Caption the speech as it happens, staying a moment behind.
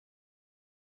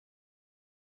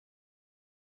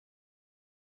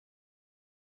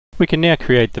We can now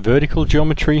create the vertical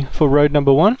geometry for road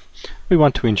number 1. We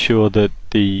want to ensure that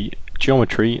the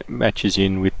geometry matches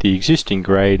in with the existing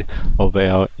grade of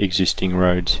our existing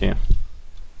roads here.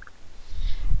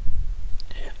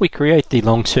 We create the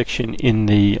long section in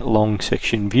the long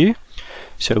section view,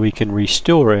 so we can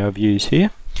restore our views here.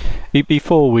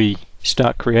 Before we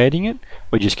start creating it,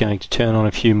 we're just going to turn on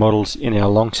a few models in our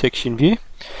long section view.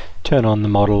 Turn on the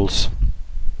models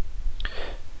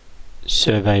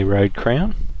Survey Road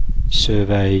Crown,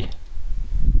 Survey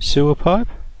Sewer Pipe,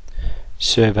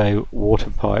 Survey Water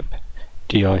Pipe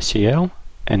DICL,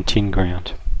 and Tin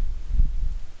Ground.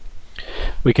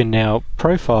 We can now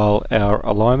profile our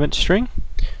alignment string.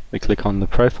 We click on the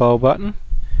profile button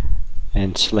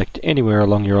and select anywhere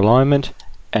along your alignment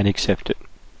and accept it.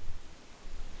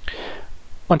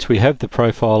 Once we have the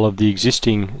profile of the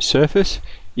existing surface,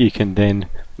 you can then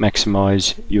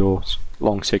maximize your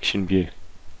long section view.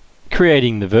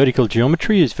 Creating the vertical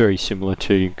geometry is very similar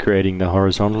to creating the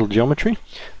horizontal geometry.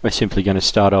 We're simply going to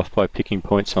start off by picking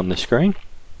points on the screen.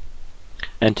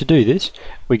 And to do this,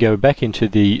 we go back into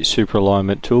the Super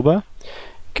Alignment toolbar,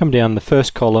 come down the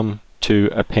first column to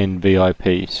append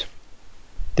VIPs.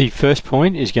 The first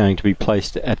point is going to be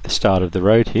placed at the start of the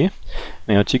road here.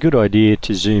 Now it's a good idea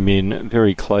to zoom in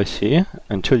very close here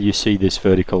until you see this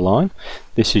vertical line.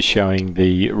 This is showing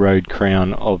the road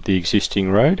crown of the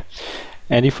existing road.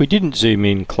 And if we didn't zoom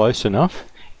in close enough,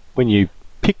 when you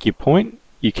pick your point,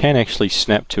 you can actually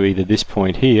snap to either this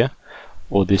point here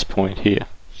or this point here.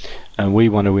 And we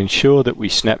want to ensure that we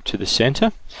snap to the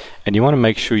center, and you want to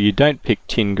make sure you don't pick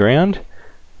Tin Ground,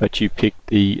 but you pick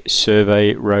the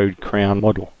Survey Road Crown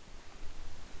model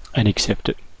and accept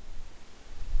it.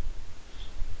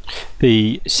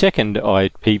 The second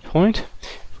IP point,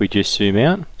 if we just zoom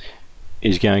out,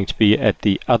 is going to be at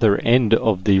the other end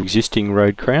of the existing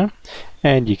road crown,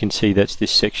 and you can see that's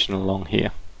this section along here.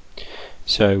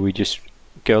 So we just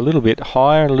go a little bit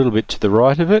higher, a little bit to the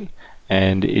right of it,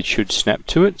 and it should snap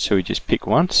to it. So we just pick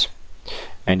once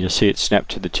and you'll see it snap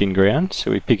to the Tin Ground. So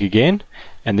we pick again,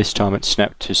 and this time it's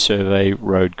snapped to Survey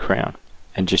Road Crown,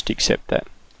 and just accept that.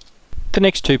 The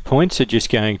next 2 points are just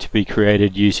going to be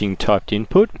created using typed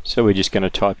input. So we're just going to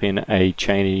type in a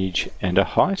chainage and a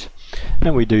height,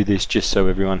 and we do this just so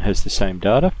everyone has the same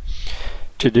data.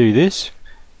 To do this,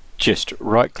 just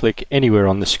right click anywhere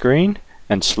on the screen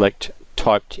and select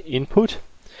typed input,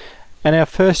 and our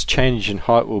first change in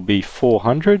height will be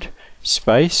 400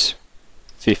 space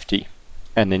 50,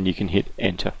 and then you can hit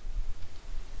enter.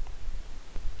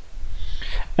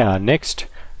 Our next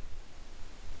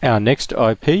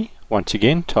IP, once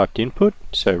again typed input,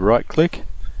 so right click,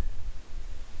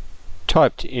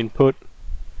 typed input,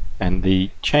 and the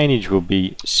chainage will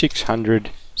be 600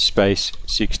 space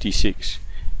 66,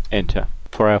 enter.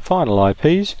 For our final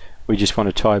IPs, we just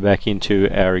want to tie back into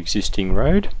our existing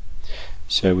road.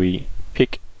 So we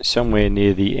pick somewhere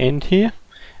near the end here,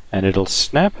 and it'll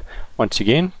snap. Once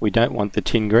again, we don't want the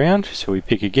Tin Ground, so we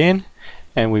pick again,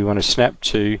 and we want to snap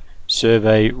to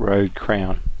Survey Road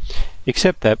Crown.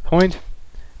 Accept that point,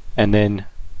 and then,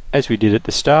 as we did at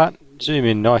the start, zoom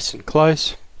in nice and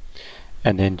close,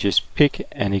 and then just pick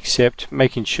and accept,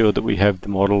 making sure that we have the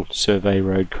model Survey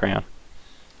Road Crown.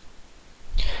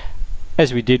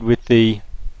 As we did with the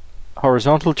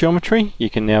horizontal geometry, you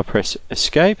can now press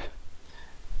Escape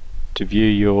to view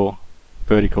your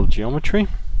vertical geometry.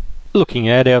 Looking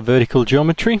at our vertical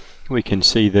geometry, we can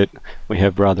see that we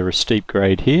have rather a steep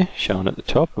grade here, shown at the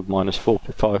top of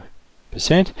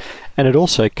 -4.5%, and it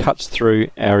also cuts through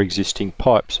our existing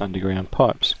pipes, underground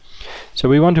pipes. So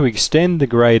we want to extend the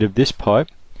grade of this pipe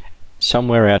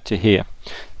somewhere out to here.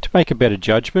 To make a better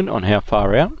judgment on how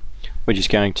far out, we're just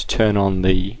going to turn on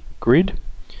the grid.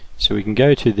 So we can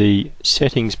go to the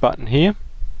settings button here,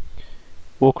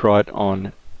 walk right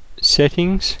on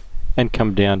settings, and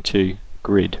come down to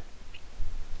grid.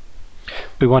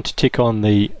 We want to tick on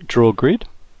the draw grid,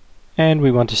 and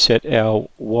we want to set our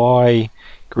Y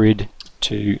grid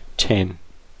to 10.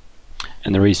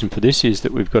 And the reason for this is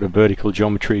that we've got a vertical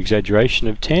geometry exaggeration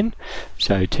of 10,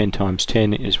 so 10 times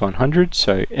 10 is 100,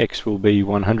 so X will be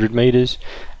 100 meters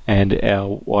and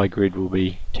our Y grid will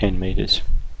be 10 meters.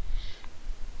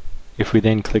 If we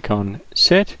then click on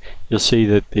set, you'll see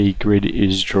that the grid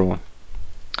is drawn.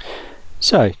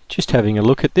 So, just having a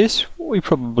look at this, we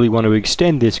probably want to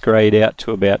extend this grade out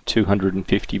to about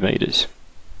 250 meters.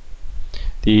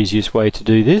 The easiest way to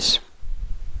do this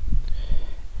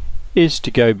is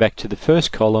to go back to the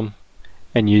first column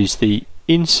and use the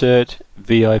Insert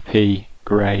VIP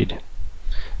Grade.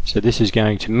 So this is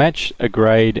going to match a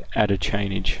grade at a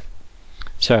chainage.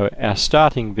 So our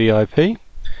starting VIP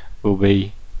will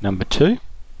be number 2.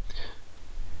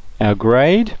 Our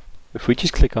grade if we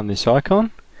just click on this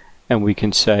icon and we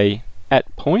can say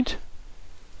at point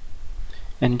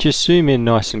and just zoom in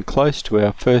nice and close to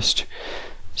our first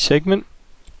segment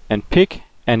and pick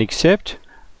and accept.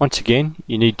 Once again,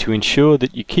 you need to ensure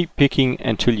that you keep picking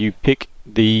until you pick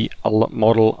the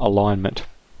model alignment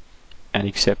and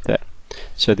accept that.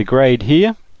 So the grade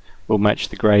here will match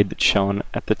the grade that's shown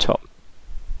at the top.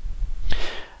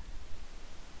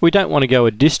 We don't want to go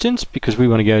a distance because we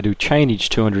want to go to chainage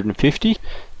 250.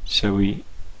 So we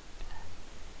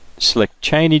select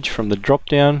chainage from the drop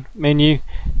down menu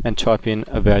and type in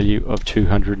a value of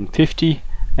 250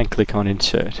 and click on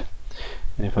insert.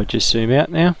 And if I just zoom out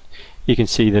now, you can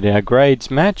see that our grades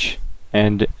match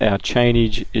and our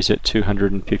chainage is at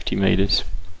 250 meters.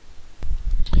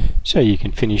 So you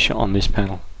can finish on this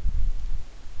panel.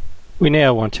 We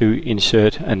now want to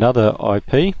insert another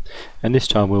IP, and this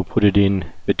time we'll put it in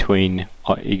between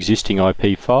existing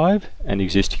IP5 and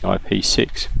existing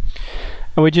IP6.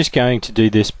 And we're just going to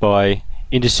do this by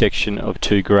intersection of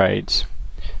two grades.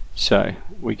 So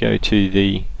we go to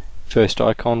the first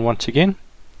icon once again,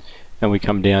 and we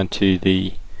come down to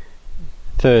the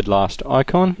third last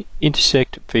icon,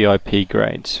 intersect VIP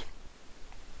grades.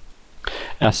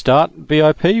 Our start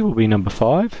VIP will be number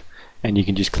 5, and you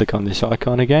can just click on this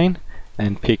icon again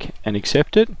and pick and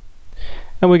accept it.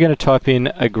 And we're going to type in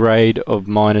a grade of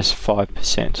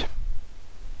 -5%.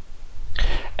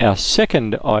 Our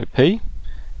second IP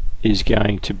is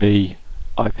going to be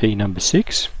IP number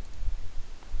 6.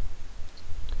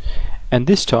 And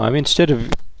this time, instead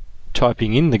of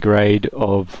typing in the grade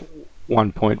of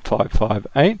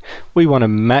 1.558, we want to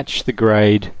match the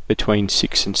grade between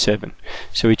 6 and 7.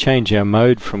 So we change our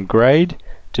mode from grade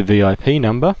to VIP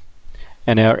number,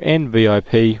 and our end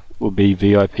VIP will be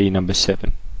VIP number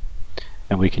 7.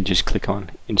 And we can just click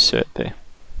on insert there.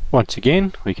 Once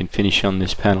again, we can finish on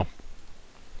this panel.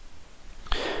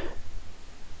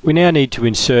 We now need to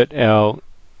insert our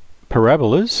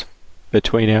parabolas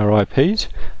between our IPs,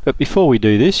 but before we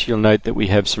do this, you'll note that we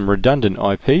have some redundant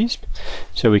IPs,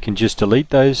 so we can just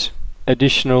delete those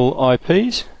additional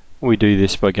IPs. We do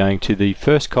this by going to the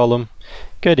first column,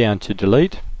 go down to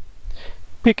delete,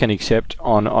 pick and accept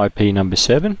on IP number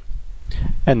 7,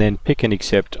 and then pick and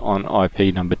accept on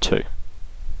IP number 2.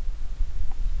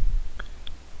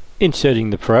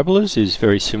 Inserting the parabolas is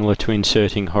very similar to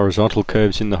inserting horizontal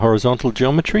curves in the horizontal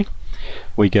geometry.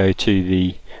 We go to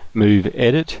the Move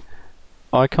Edit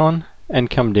icon and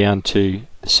come down to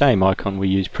the same icon we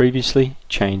used previously,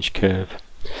 Change Curve,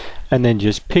 and then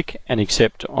just pick and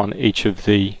accept on each of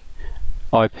the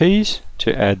IPs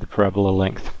to add the parabola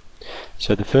length.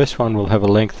 So the first one will have a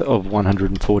length of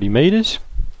 140 meters.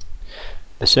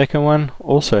 The second one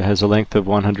also has a length of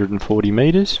 140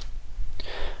 meters.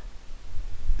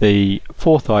 The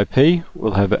fourth IP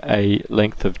will have a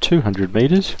length of 200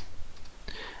 meters,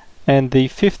 and the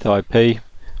fifth IP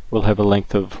will have a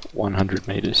length of 100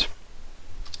 meters.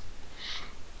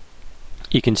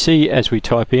 You can see as we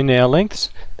type in our lengths,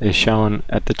 they're shown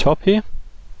at the top here,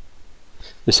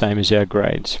 the same as our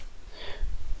grades.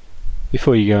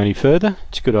 Before you go any further,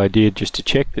 it's a good idea just to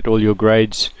check that all your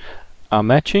grades are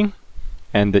matching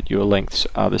and that your lengths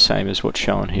are the same as what's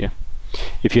shown here.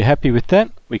 If you're happy with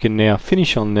that, we can now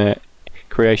finish on the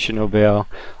creation of our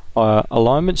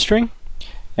alignment string,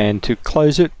 and to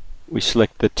close it, we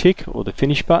select the tick or the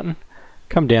finish button,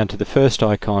 come down to the first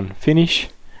icon, finish,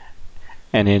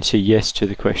 and answer yes to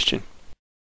the question.